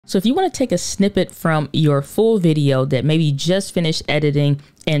So if you want to take a snippet from your full video that maybe you just finished editing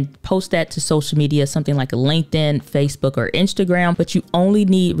and post that to social media, something like LinkedIn, Facebook, or Instagram, but you only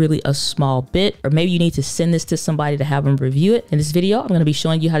need really a small bit, or maybe you need to send this to somebody to have them review it. In this video, I'm going to be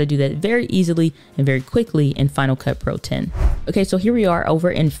showing you how to do that very easily and very quickly in Final Cut Pro 10. Okay, so here we are over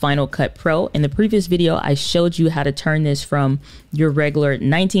in Final Cut Pro. In the previous video, I showed you how to turn this from your regular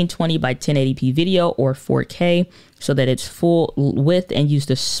 1920 by 1080p video or 4K so that it's full width, and use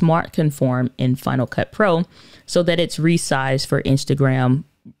the Smart Conform in Final Cut Pro so that it's resized for Instagram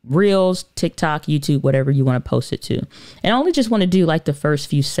Reels, TikTok, YouTube, whatever you want to post it to. And I only just want to do like the first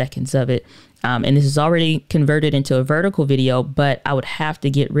few seconds of it. And this is already converted into a vertical video, but I would have to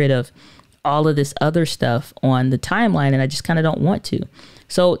get rid of all of this other stuff on the timeline, and I just kind of don't want to.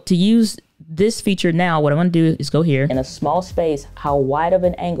 So to use this feature now, what I want to do is go here in a small space, how wide of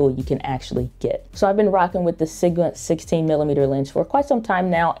an angle you can actually get. So I've been rocking with the Sigma 16mm lens for quite some time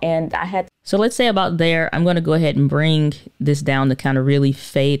now, and so let's say about there, I'm going to go ahead and bring this down to kind of really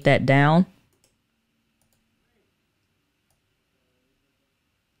fade that down.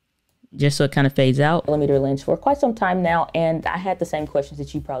 Just so it kind of fades out. Millimeter lens for quite some time now, and I had the same questions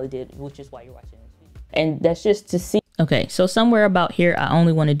that you probably did, which is why you're watching this video. And that's just to see. Okay, so somewhere about here, I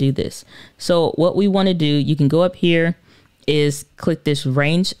only want to do this. So what we want to do, you can go up here, is click this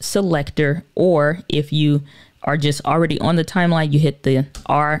range selector, or if you are just already on the timeline, you hit the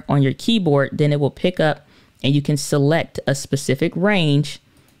R on your keyboard, then it will pick up and you can select a specific range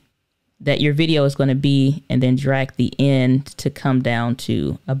that your video is going to be, and then drag the end to come down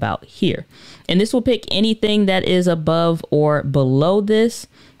to about here. And this will pick anything that is above or below this.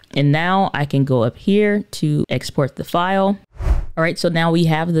 And now I can go up here to export the file. All right, so now we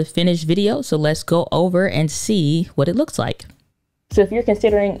have the finished video. So let's go over and see what it looks like. So if you're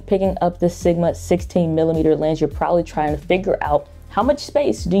considering picking up the Sigma 16mm lens, you're probably trying to figure out how much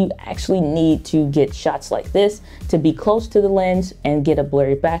space do you actually need to get shots like this, to be close to the lens and get a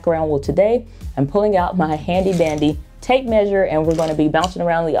blurry background. Well, today I'm pulling out my handy dandy tape measure, and we're going to be bouncing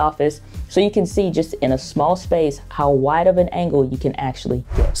around the office so you can see just in a small space how wide of an angle you can actually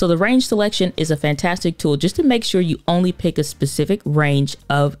get. So the range selection is a fantastic tool just to make sure you only pick a specific range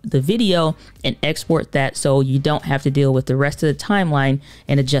of the video and export that, so you don't have to deal with the rest of the timeline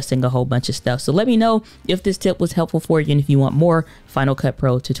and adjusting a whole bunch of stuff. So let me know if this tip was helpful for you, and if you want more Final Cut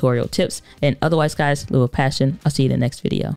Pro tutorial tips. And otherwise, guys, live with passion. I'll see you in the next video.